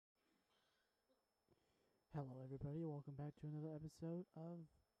Hello everybody, welcome back to another episode of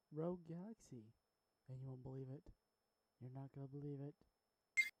Rogue Galaxy. And you won't believe it. You're not gonna believe it.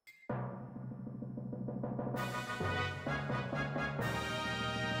 That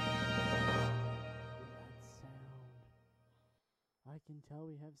sound. I can tell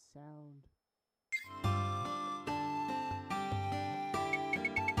we have sound.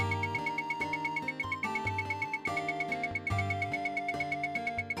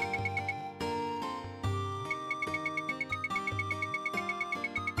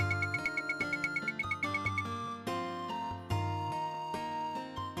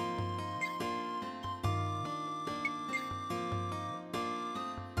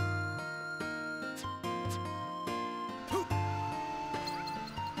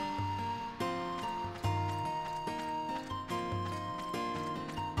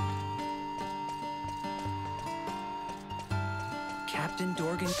 Captain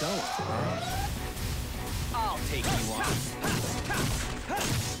Dorgan go, huh? I'll take you on.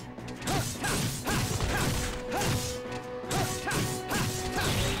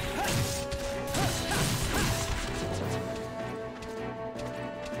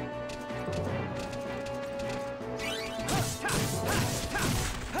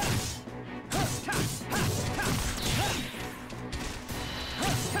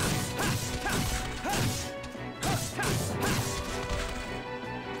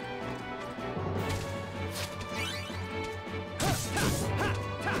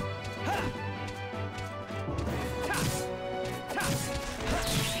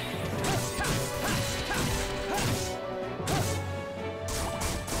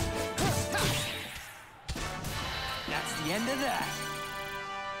 That's the end of that.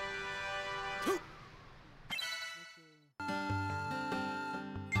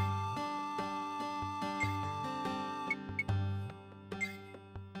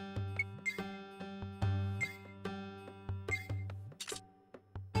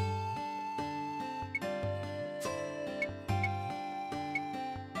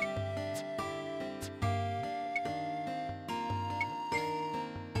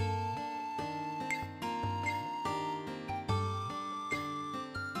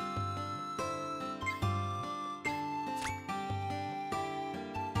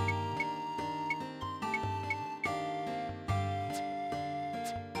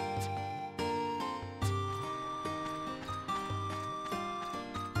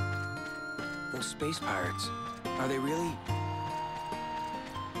 Those space pirates, are they really?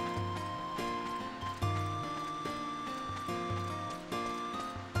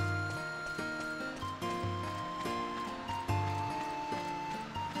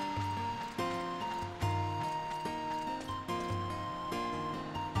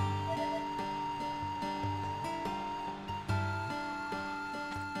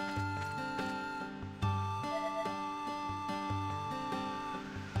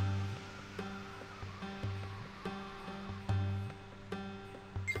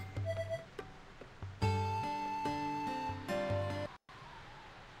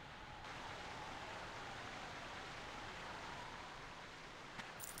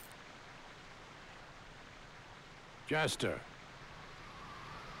 Jester,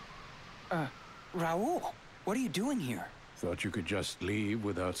 Raoul, what are you doing here? thought you could just leave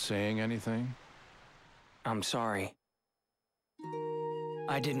without saying anything? I'm sorry.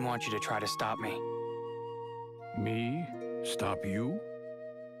 I didn't want you to try to stop me. Me? Stop you?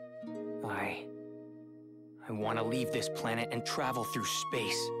 I want to leave this planet and travel through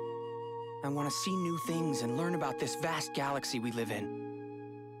space. I want to see new things and learn about this vast galaxy we live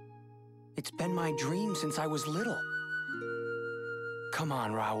in. It's been my dream since I was little. Come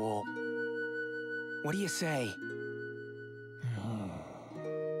on, Raoul. What do you say?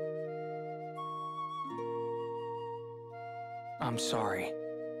 I'm sorry,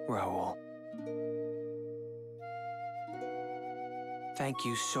 Raoul. Thank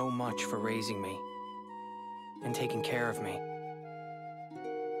you so much for raising me and taking care of me.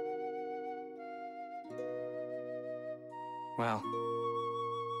 Well,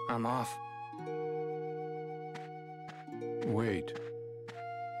 I'm off. Wait.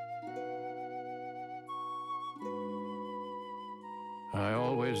 I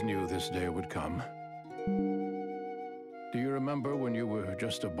always knew this day would come. Do you remember when you were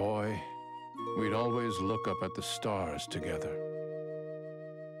just a boy? We'd always look up at the stars together.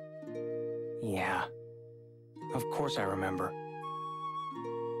 Yeah, of course I remember.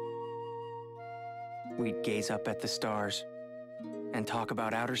 We'd gaze up at the stars and talk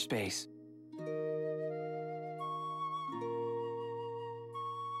about outer space.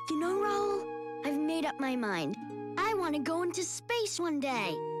 You know, Raoul, I've made up my mind. I want to go into space one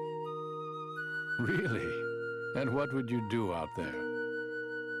day. Really? And what would you do out there?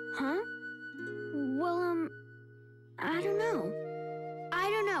 Huh? Well, I don't know. I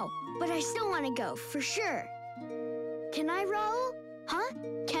don't know, but I still want to go, for sure. Can I, Raoul? Huh?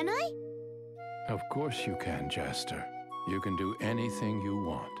 Can I? Of course you can, Jester. You can do anything you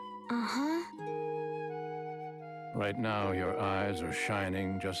want. Uh-huh. Right now, your eyes are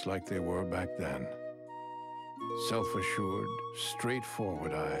shining just like they were back then. Self-assured,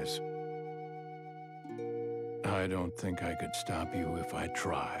 straightforward eyes. I don't think I could stop you if I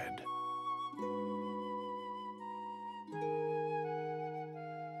tried.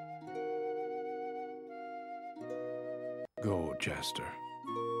 Go, Jester.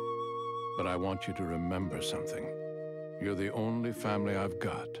 But I want you to remember something. You're the only family I've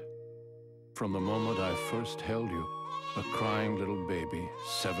got. From the moment I first held you, a crying little baby,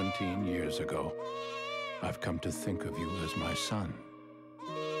 17 years ago, I've come to think of you as my son.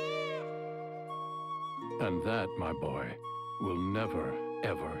 And that, my boy, will never,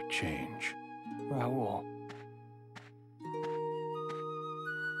 ever change. Raoul.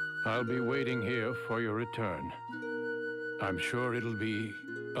 I'll be waiting here for your return. I'm sure it'll be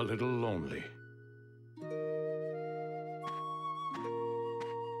a little lonely.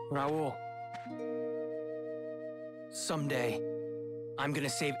 Raoul. Someday, I'm gonna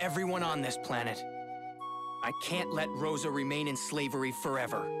save everyone on this planet. I can't let Rosa remain in slavery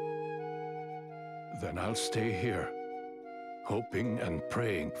forever. Then I'll stay here, hoping and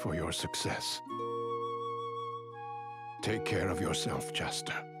praying for your success. Take care of yourself,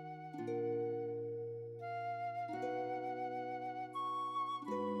 Jester.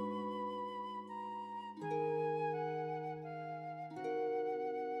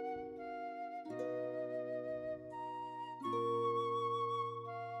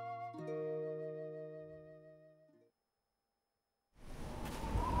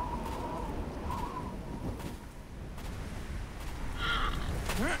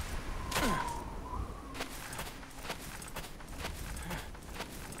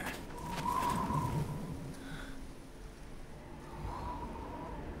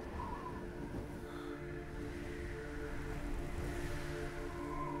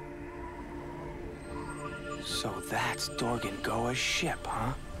 So that's Dorgan Goa's ship,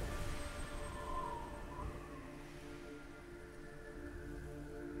 huh?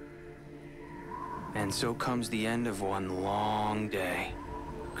 And so comes the end of one long day.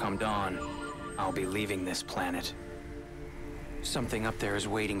 Come dawn, I'll be leaving this planet. Something up there is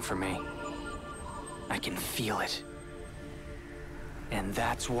waiting for me. I can feel it. And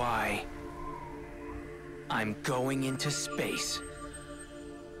that's why I'm going into space.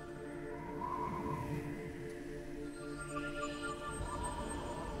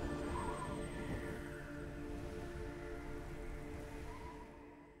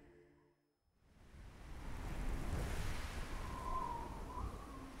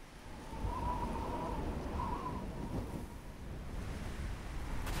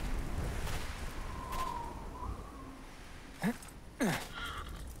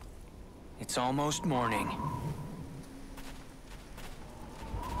 It's almost morning.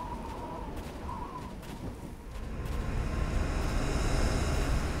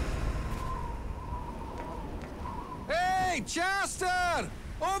 Hey, Chester!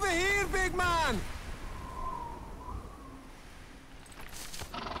 Over here, big man!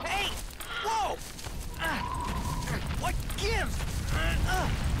 Hey! Whoa! What gives?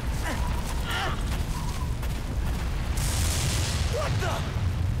 What the?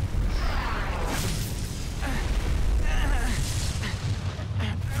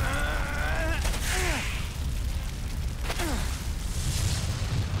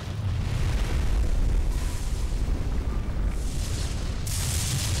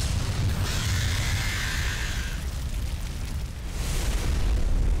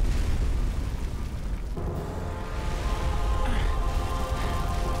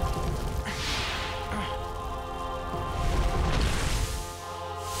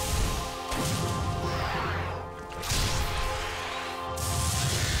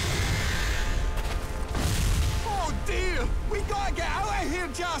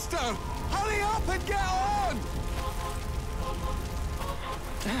 Chester! Hurry up and get on!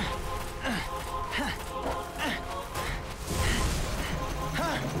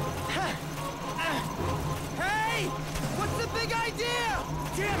 Hey! What's the big idea?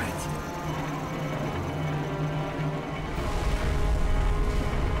 Damn it!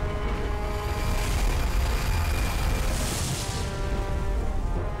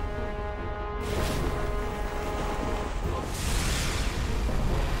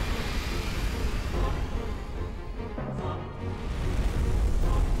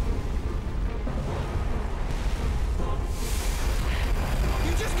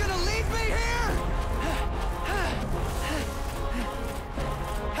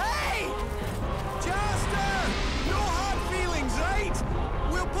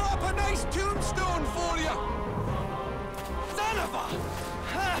 nice tombstone for you! Son of a...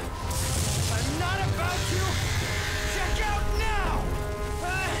 I'm not about to... Check out now!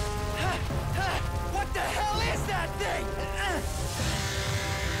 What the hell is that thing?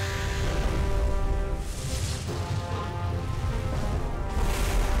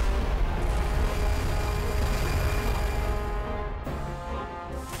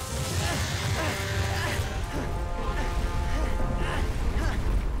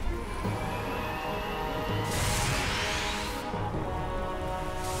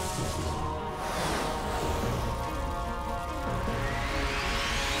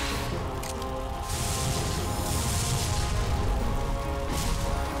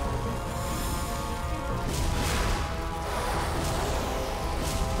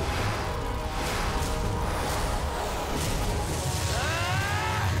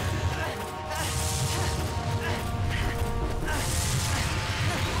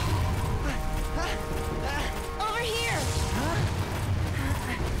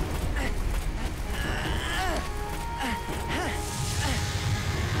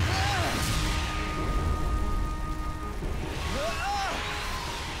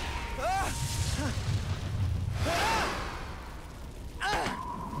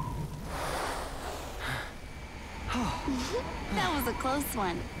 That was a close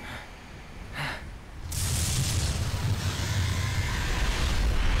one.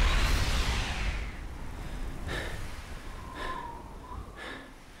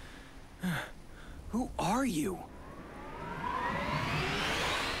 Who are you?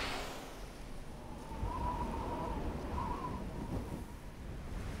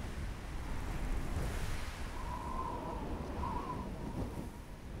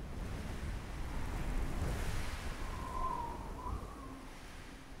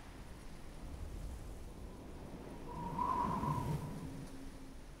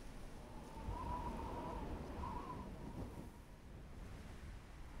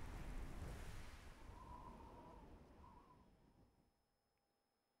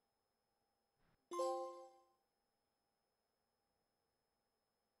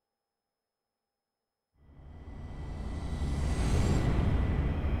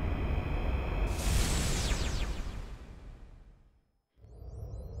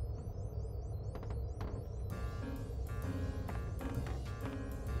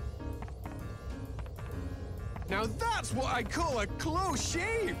 Now that's what I call a close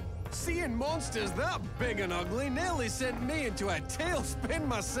shave! Seeing monsters that big and ugly nearly sent me into a tailspin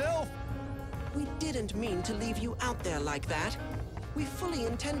myself! We didn't mean to leave you out there like that. We fully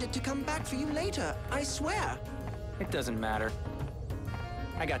intended to come back for you later, I swear. It doesn't matter.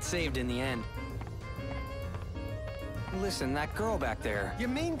 I got saved in the end. Listen, that girl back there. You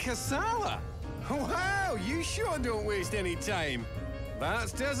mean Kasala? Wow, you sure don't waste any time.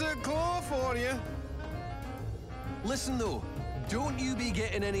 That's Desert Claw for you. Listen though, don't you be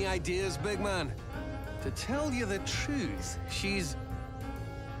getting any ideas, big man. To tell you the truth, she's...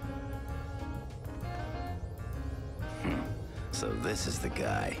 So this is the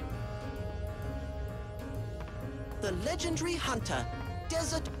guy. The legendary hunter,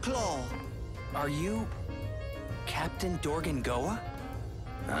 Desert Claw. Are you... Captain Dorgan Goa?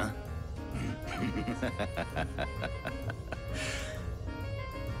 Huh?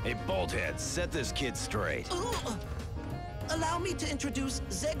 Hey, Bolthead, set this kid straight. Allow me to introduce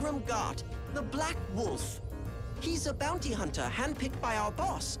Zegram Gart, the Black Wolf. He's a bounty hunter handpicked by our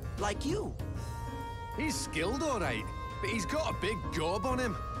boss, like you. He's skilled all right, but he's got a big job on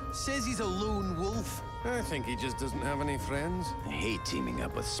him. Says he's a lone wolf. I think he just doesn't have any friends. I hate teaming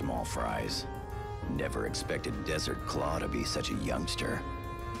up with small fries. Never expected Desert Claw to be such a youngster.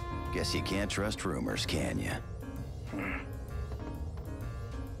 Guess you can't trust rumors, can you?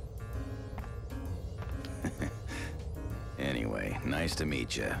 Anyway, nice to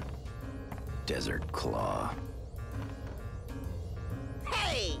meet you, Desert Claw.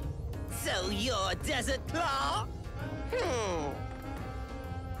 Hey! So you're Desert Claw?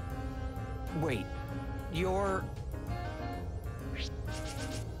 Wait, you're...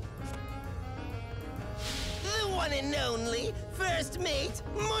 The one and only first mate,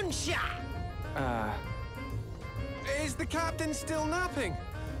 Munsha! Is the captain still napping?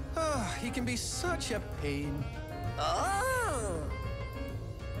 Oh, he can be such a pain. Oh!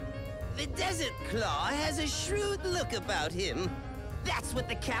 The Desert Claw has a shrewd look about him. That's what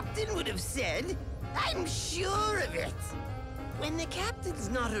the captain would have said. I'm sure of it. When the captain's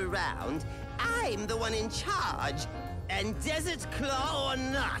not around, I'm the one in charge. And Desert Claw or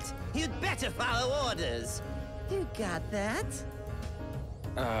not, you'd better follow orders. You got that?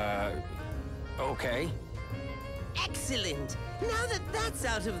 Okay. Excellent! Now that that's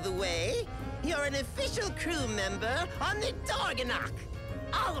out of the way, you're an official crew member on the Dorganok.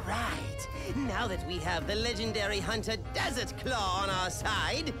 All right, now that we have the legendary hunter Desert Claw on our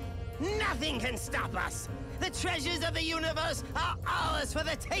side, nothing can stop us. The treasures of the universe are ours for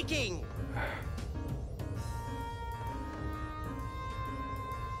the taking.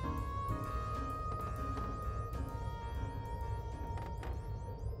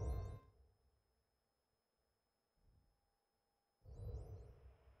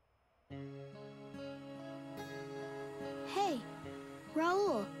 Hey,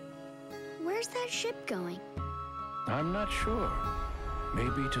 Raul, where's that ship going? I'm not sure.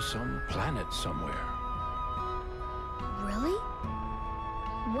 Maybe to some planet somewhere. Really?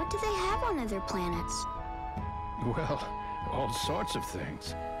 What do they have on other planets? Well, all sorts of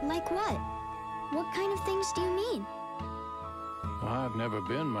things. Like what? What kind of things do you mean? I've never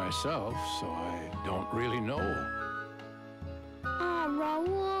been myself, so I don't really know. Aw,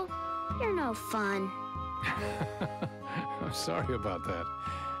 Raul, you're no fun. I'm sorry about that.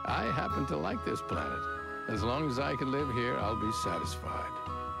 I happen to like this planet. As long as I can live here, I'll be satisfied.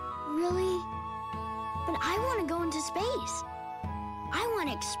 Really? But I want to go into space. I want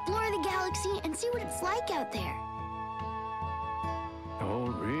to explore the galaxy and see what it's like out there.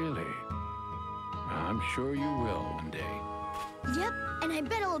 Oh, really? I'm sure you will one day. Yep, and I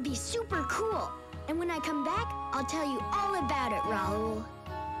bet it'll be super cool. And when I come back, I'll tell you all about it, Raul.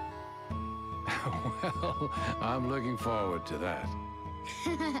 Well, I'm looking forward to that.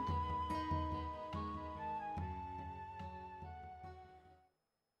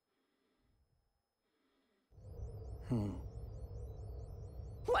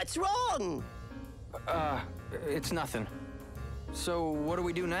 What's wrong? It's nothing. So, what do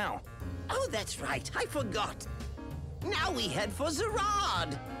we do now? Oh, that's right, I forgot. Now we head for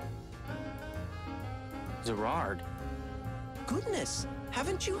Zerard. Zerard? Goodness,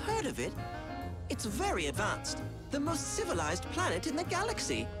 haven't you heard of it? It's very advanced. The most civilized planet in the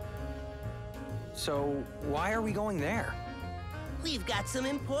galaxy. So, why are we going there? We've got some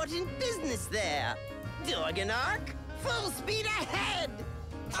important business there. Dorganok, full speed ahead!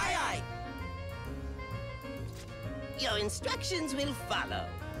 Aye, aye. Your instructions will follow.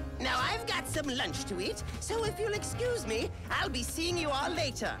 Now I've got some lunch to eat, so if you'll excuse me, I'll be seeing you all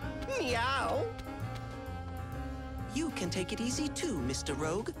later. Meow. You can take it easy too, Mr.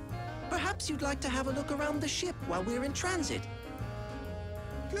 Rogue. Perhaps you'd like to have a look around the ship while we're in transit.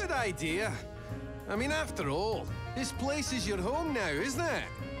 Good idea. I mean, after all, this place is your home now, isn't it?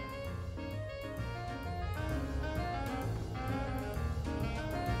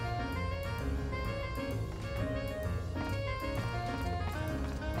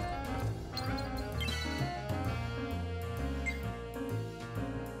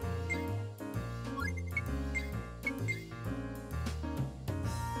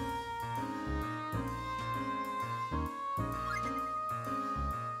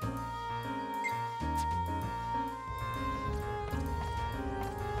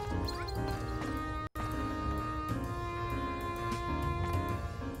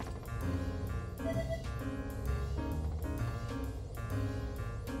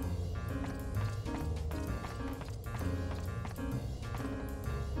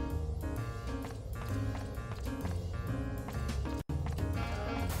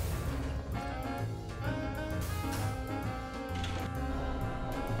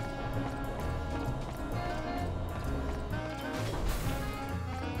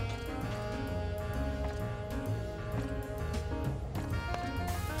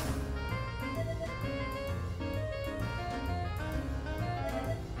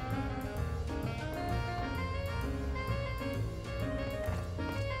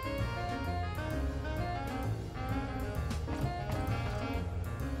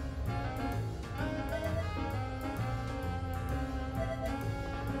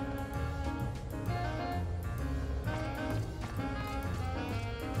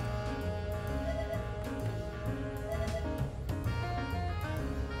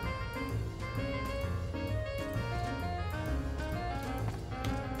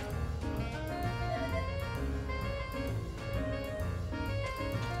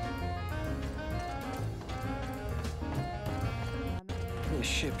 This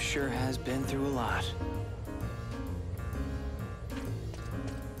ship sure has been through a lot.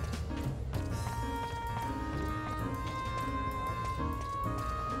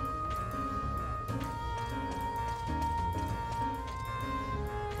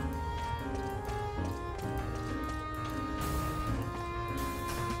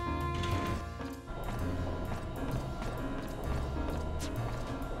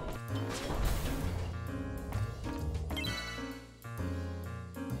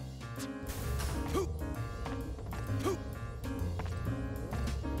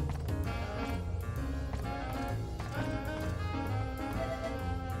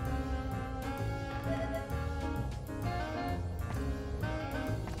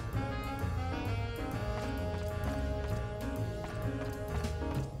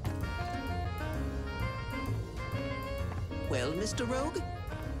 Well, Mr. Rogue,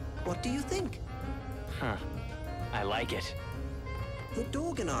 what do you think? Huh. I like it. The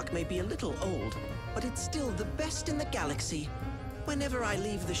Dorganark may be a little old, but it's still the best in the galaxy. Whenever I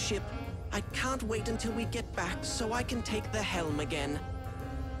leave the ship, I can't wait until we get back so I can take the helm again.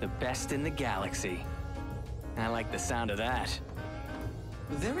 The best in the galaxy. I like the sound of that.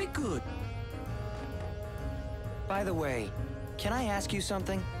 Very good. By the way, can I ask you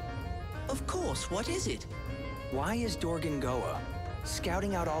something? Of course, what is it? Why is Dorgangoa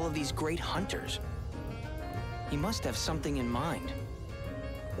scouting out all of these great hunters? He must have something in mind.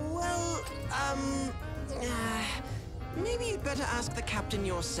 Well, maybe you'd better ask the captain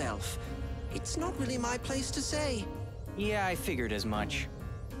yourself. It's not really my place to say. Yeah, I figured as much.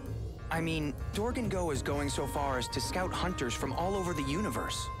 I mean, Dorgangoa is going so far as to scout hunters from all over the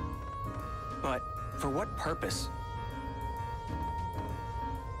universe. But for what purpose?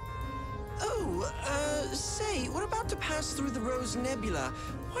 Oh, say, we're about to pass through the Rose Nebula.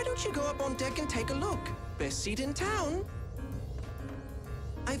 Why don't you go up on deck and take a look? Best seat in town.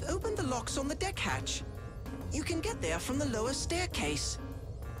 I've opened the locks on the deck hatch. You can get there from the lower staircase.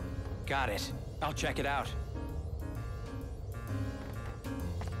 Got it. I'll check it out.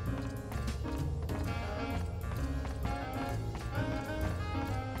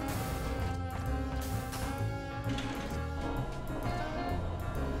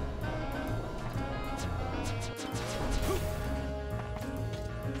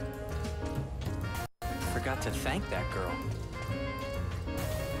 Forgot to thank that girl.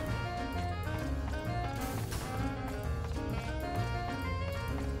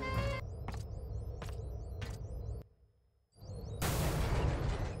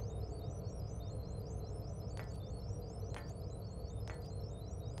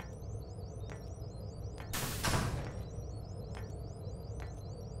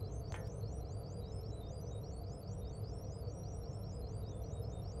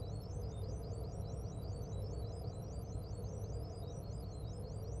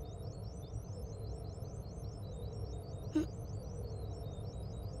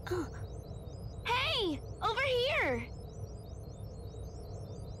 Hey! Over here!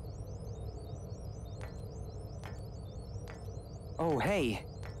 Oh, hey.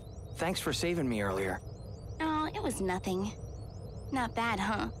 Thanks for saving me earlier. Oh, it was nothing. Not bad,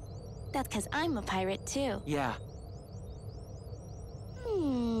 huh? That's because I'm a pirate, too. Yeah.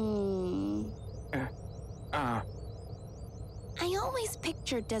 I always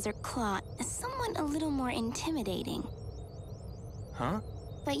pictured Desert Claw as someone a little more intimidating. Huh?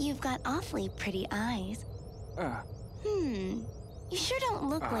 But you've got awfully pretty eyes. You sure don't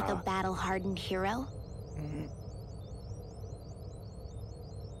look like a battle-hardened hero.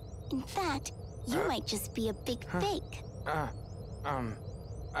 In fact, you might just be a big fake.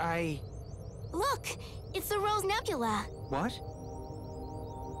 Look! It's the Rose Nebula! What?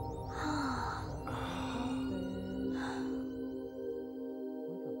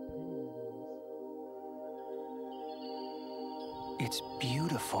 It's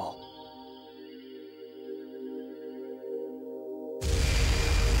beautiful.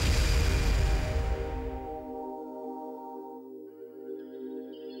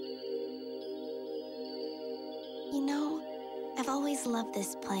 You know, I've always loved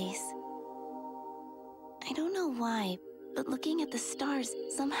this place. I don't know why, but looking at the stars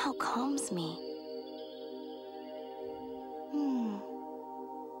somehow calms me.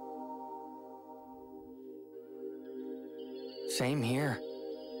 Same here.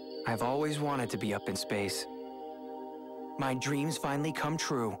 I've always wanted to be up in space. My dreams finally come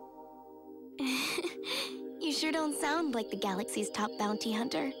true. You sure don't sound like the galaxy's top bounty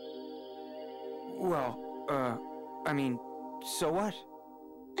hunter. Well, I mean, so what?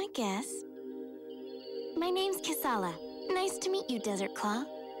 I guess. My name's Kisala. Nice to meet you, Desert Claw.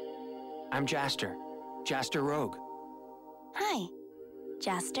 I'm Jaster. Jaster Rogue. Hi,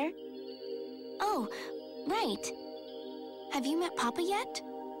 Jaster. Oh, right. Have you met Papa yet?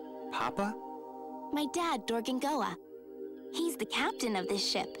 Papa? My dad, Dorgangoa. He's the captain of this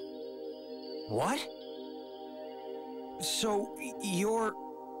ship. What? So, you're...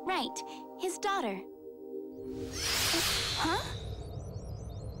 Right, his daughter. Huh?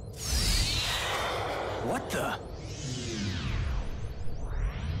 What the?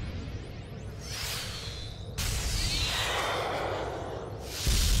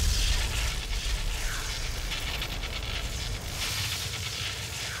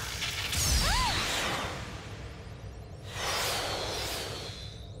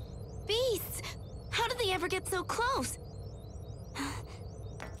 Beasts! How did they ever get so close?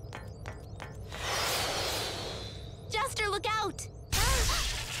 Jaster, look out!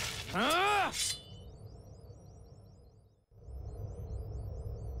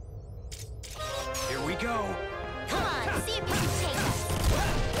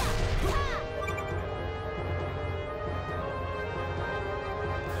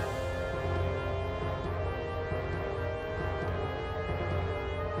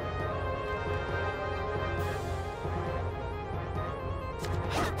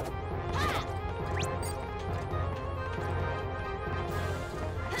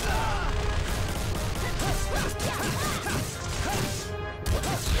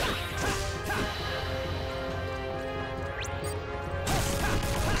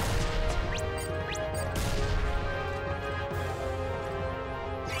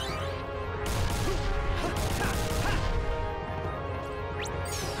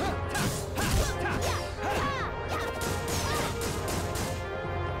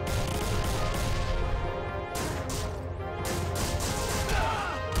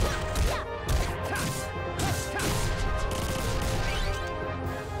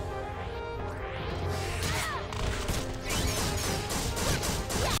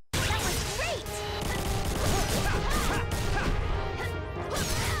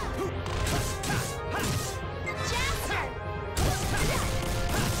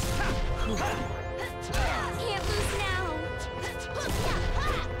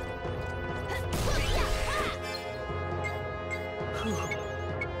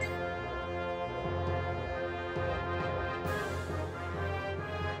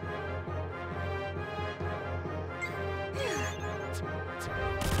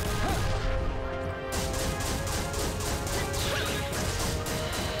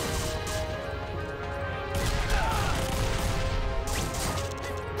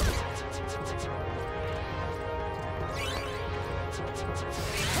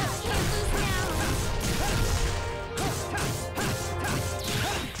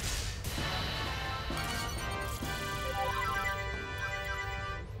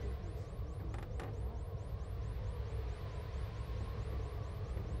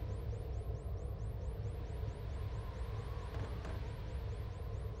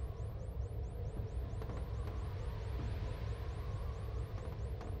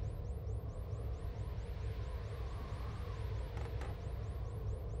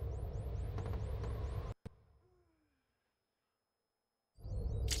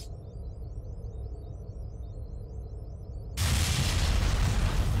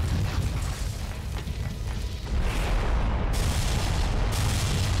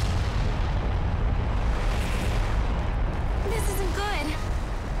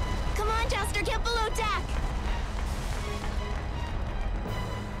 Get below deck!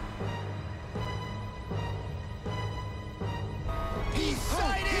 Heave!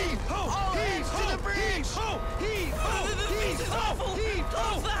 Heave! Heave to the bridge! Heave! This is awful!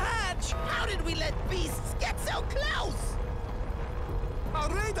 Close the hatch! How did we let beasts get so close? Our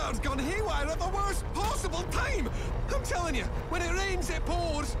radar's gone haywire at the worst possible time! I'm telling you, when it rains, it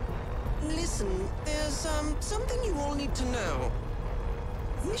pours! Listen, there's something you all need to know.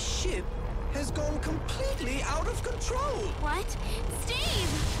 This ship has gone completely out of control. What? Steve!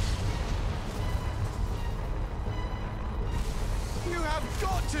 You have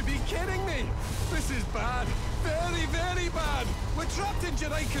got to be kidding me! This is bad. Very, very bad. We're trapped in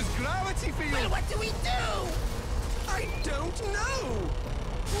Jerica's gravity field. Well, what do we do? I don't know.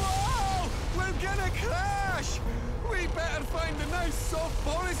 Whoa! We're gonna crash! We better find a nice soft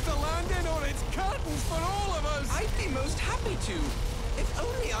forest to land in or it's curtains for all of us! I'd be most happy to. If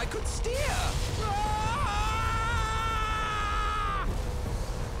only I could steer. Ah!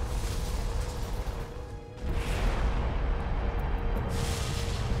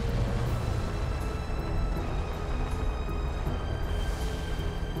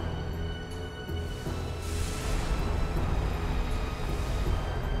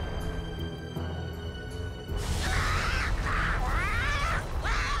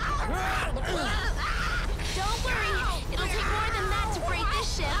 Don't worry, it'll take more than that to break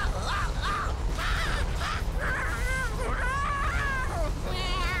this ship.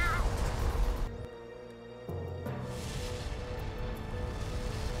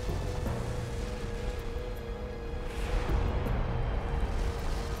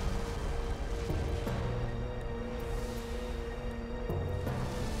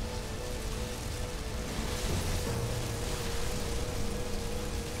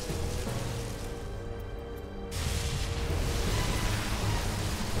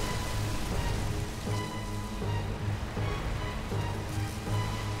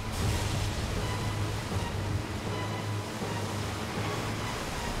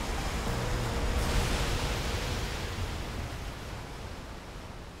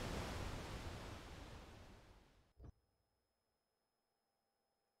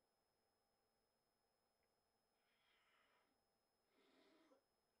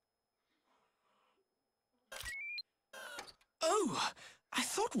 Oh, I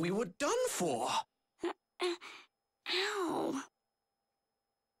thought we were done for. Ow.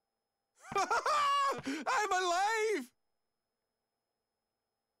 I'm alive!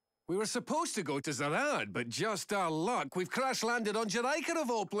 We were supposed to go to Zarad, but just our luck, we've crash-landed on Jerica of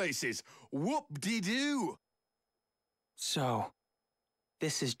all places. Whoop-de-doo! So,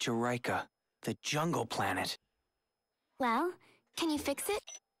 this is Jerica, the jungle planet. Well, can you fix it?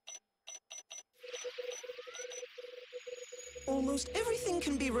 Almost everything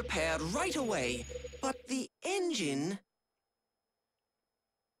can be repaired right away, but the engine...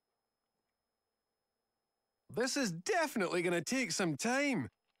 This is definitely gonna take some time.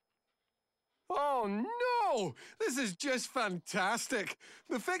 Oh no! This is just fantastic!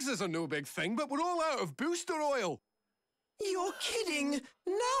 The fixes are no big thing, but we're all out of booster oil! You're kidding!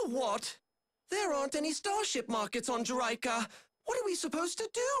 Now what? There aren't any starship markets on Jerica. What are we supposed to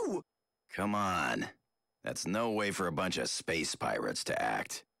do? Come on. That's no way for a bunch of space pirates to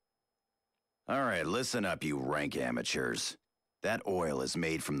act. All right, listen up, you rank amateurs. That oil is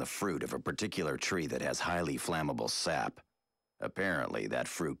made from the fruit of a particular tree that has highly flammable sap. Apparently, that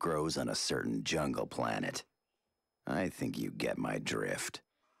fruit grows on a certain jungle planet. I think you get my drift.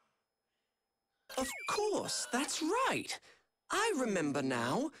 Of course, that's right. I remember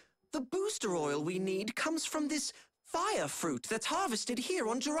now. The booster oil we need comes from this fire fruit that's harvested here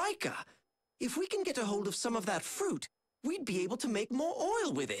on Jerica. If we can get a hold of some of that fruit, we'd be able to make more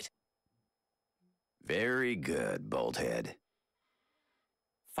oil with it. Very good, Bolthead.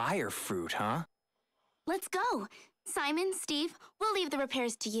 Fire fruit, huh? Let's go. Simon, Steve, we'll leave the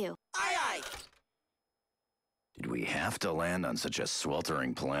repairs to you. Aye, aye! Did we have to land on such a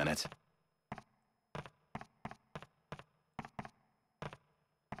sweltering planet?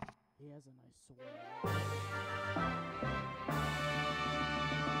 He has a nice sword.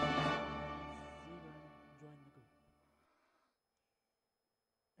 Join the group.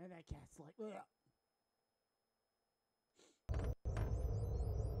 And that cat's like, ugh.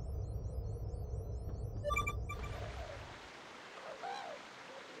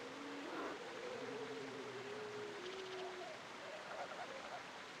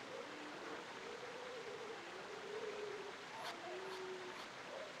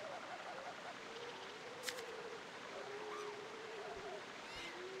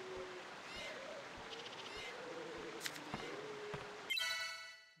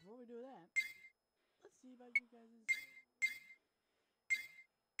 Before we do that, let's see about you guys'.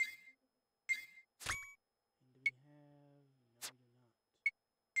 And do we have? No, we do not.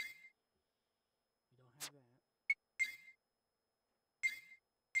 We don't have that.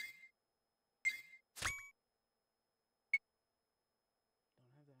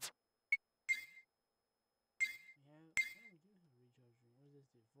 Don't have that. We have. Oh, we do have a recharge ring. What does this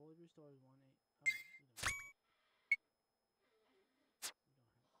do? Fully restores 1-8. Oh, we don't have that. We don't have this.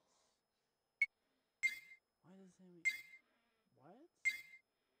 Why does it say we? What?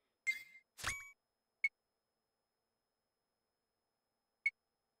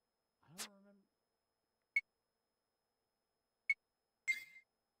 I don't remember.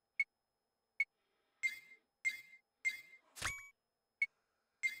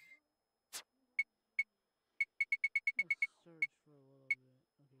 Let's search for a little bit.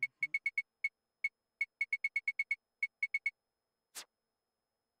 Okay, we can't.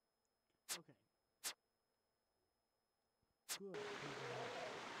 Okay. Good.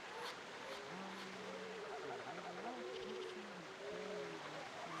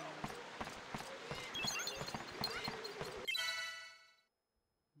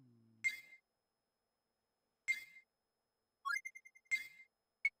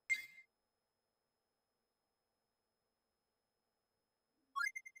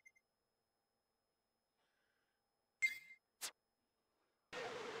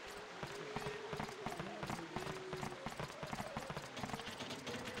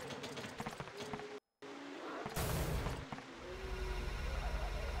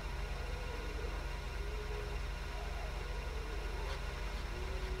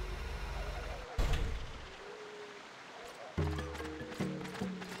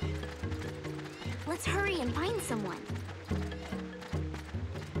 Let's hurry and find someone.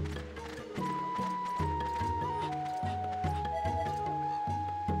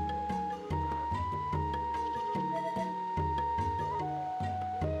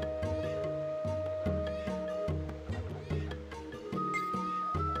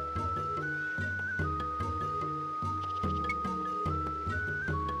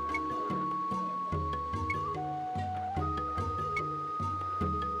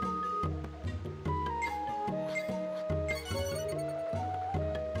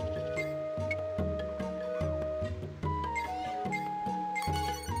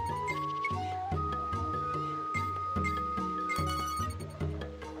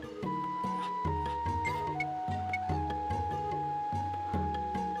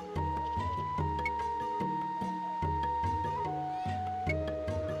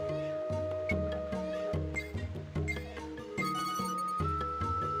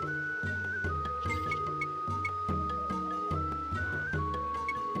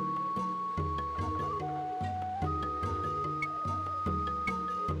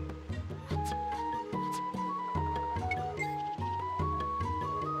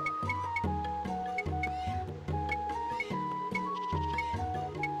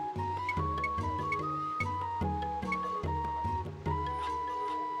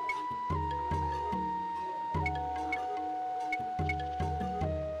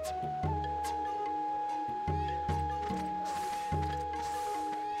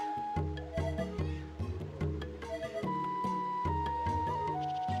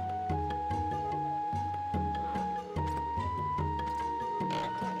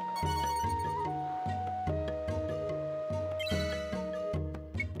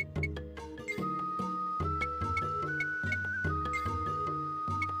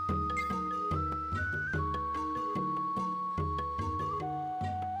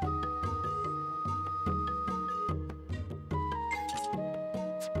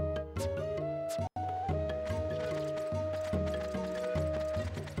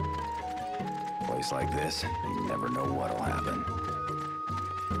 Place like this, you never know what'll happen.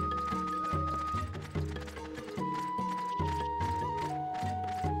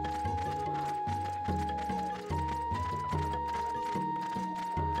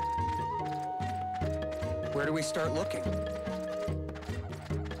 Where do we start looking?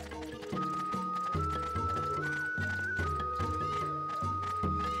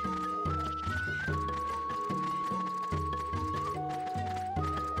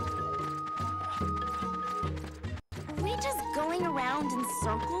 Are we just going around in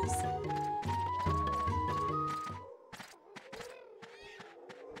circles?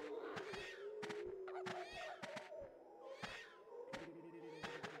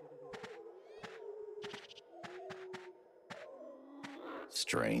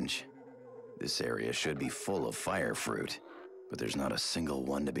 Strange. This area should be full of fire fruit, but there's not a single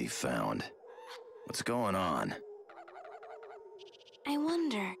one to be found. What's going on? I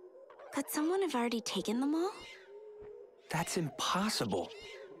wonder, could someone have already taken them all? That's impossible.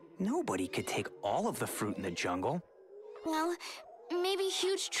 Nobody could take all of the fruit in the jungle. Well, maybe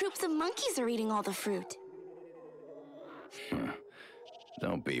huge troops of monkeys are eating all the fruit.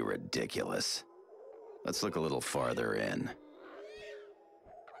 Don't be ridiculous. Let's look a little farther in.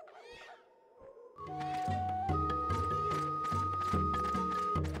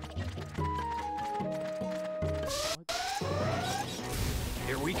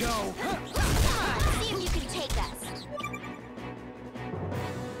 Here we go. See if you can take us.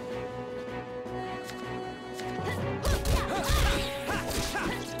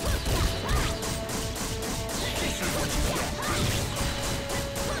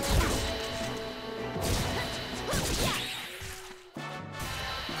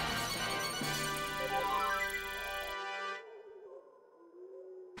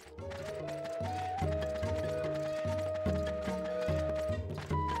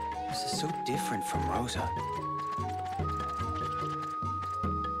 This is so different from Rosa.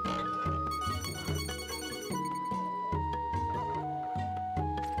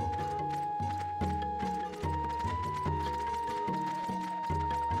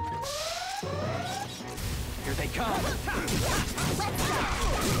 Here they come.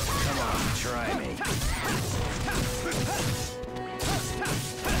 Come on, try me.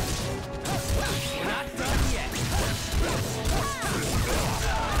 We're not done yet.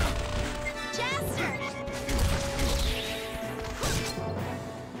 Jaster!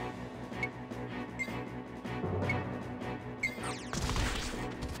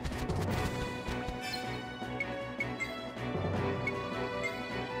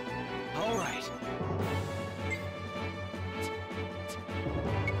 All right.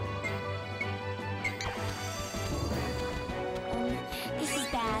 This is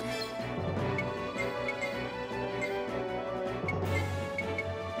bad.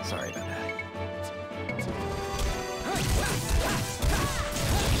 Sorry about that.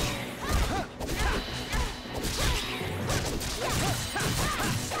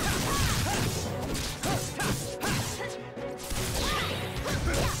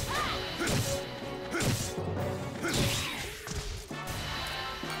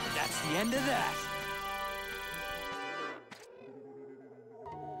 That's the end of that.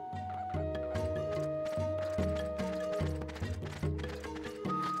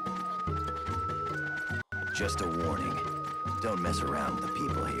 Just a warning. Don't mess around with the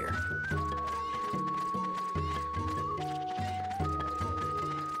people here.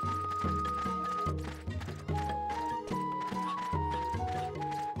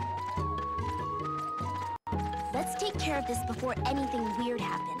 Let's take care of this before anything weird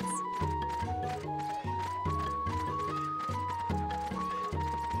happens.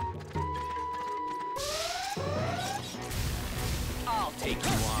 I'll take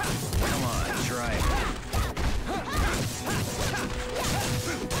you on. Come on, try it.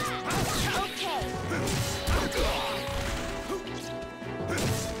 Okay.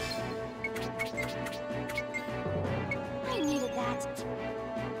 I needed that.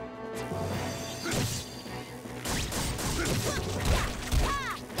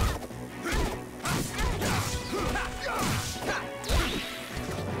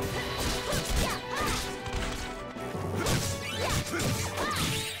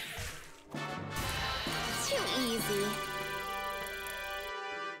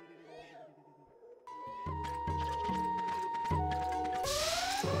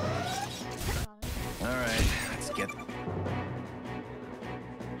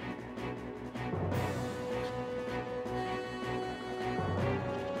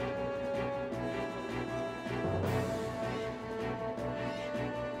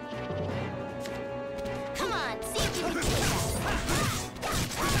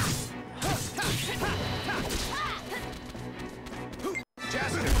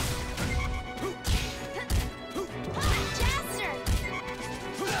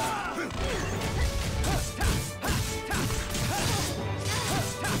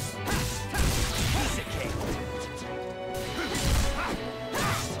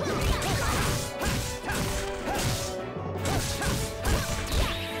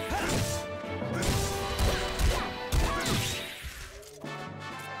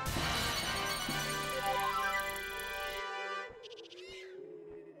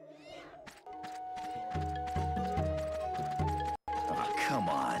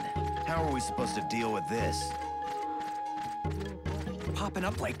 How are we supposed to deal with this? Popping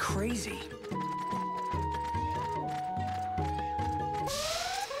up like crazy.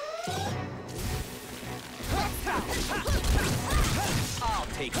 I'll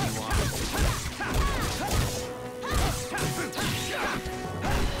take you on.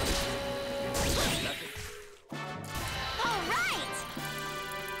 All right!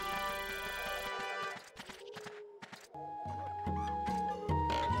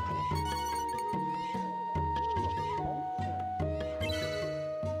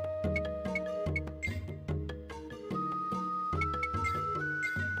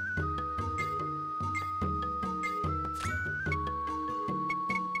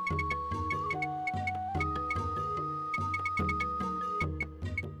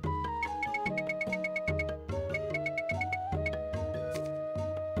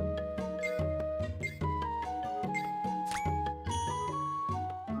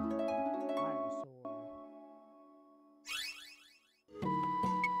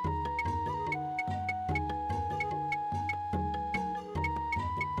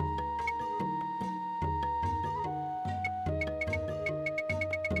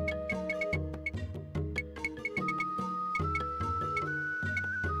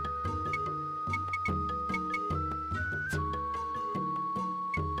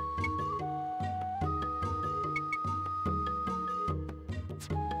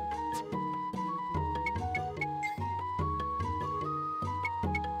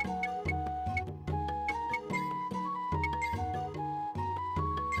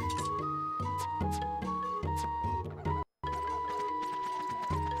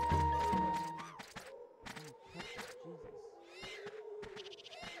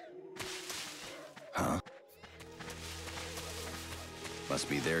 Huh? Must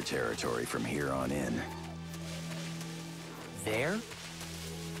be their territory from here on in. There?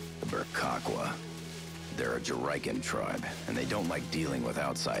 The Burkakwa. They're a Juraikan tribe, and they don't like dealing with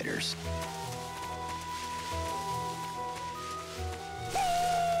outsiders.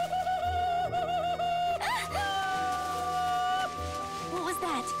 What was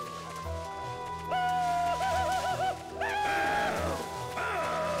that?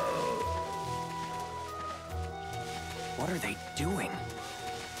 What are they doing?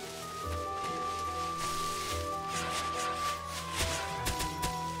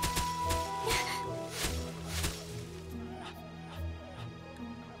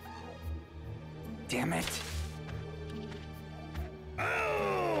 Damn it.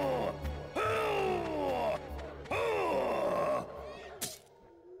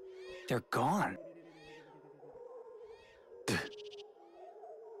 They're gone.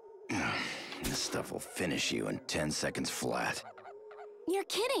 This stuff will finish you in 10 seconds flat. You're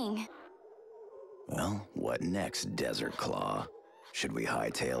kidding. Well, what next, Desert Claw? Should we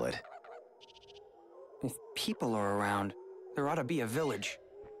hightail it? If people are around, there ought to be a village.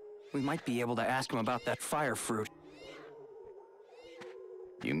 We might be able to ask them about that fire fruit.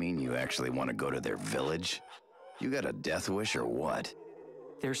 You mean you actually want to go to their village? You got a death wish or what?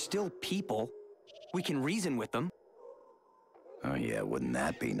 They're still people. We can reason with them. Oh yeah, wouldn't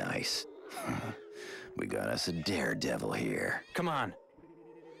that be nice? We got us a daredevil here. Come on.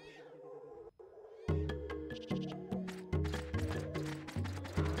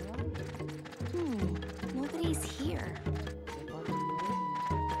 Nobody's here.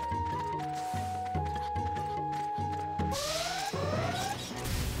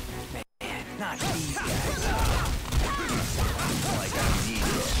 Man, not these guys. Like I need it.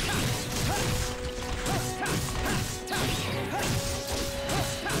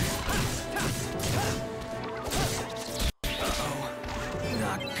 Uh-oh.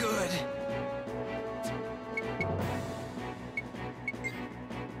 Not good.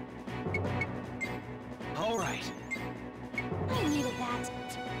 All right. I needed that.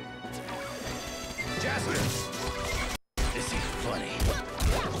 Jasper! This is funny.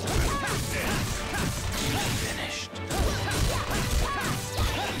 Finished.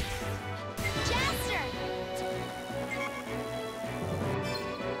 Jaster!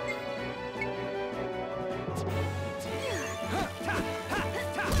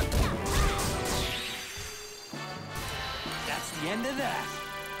 That's the end of that.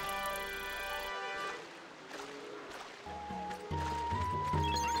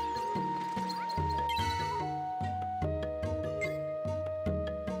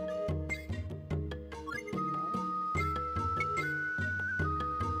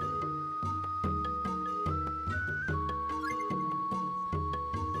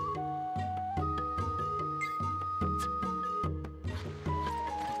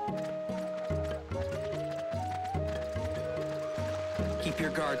 Keep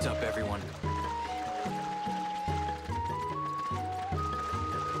your guards up, everyone.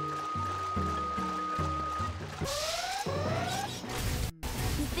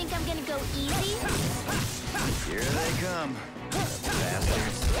 You think I'm gonna go easy? Here they come.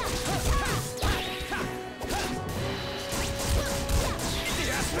 Bastards.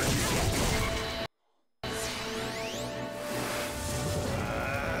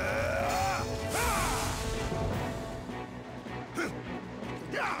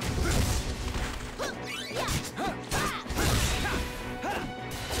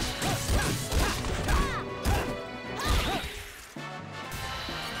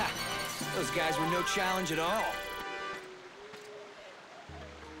 Those guys were no challenge at all.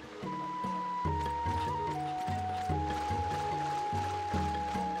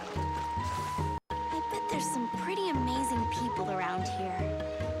 I bet there's some pretty amazing people around here.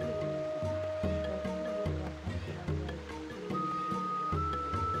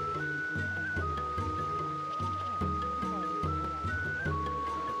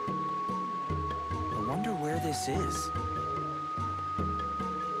 I wonder where this is.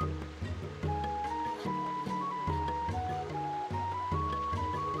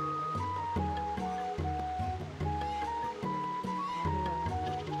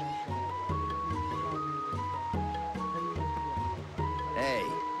 Hey,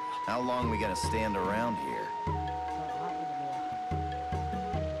 how long we gonna stand around here?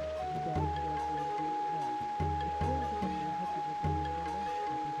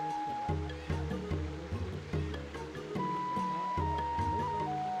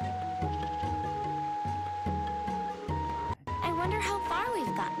 I wonder how far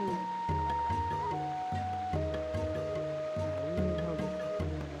we've gotten.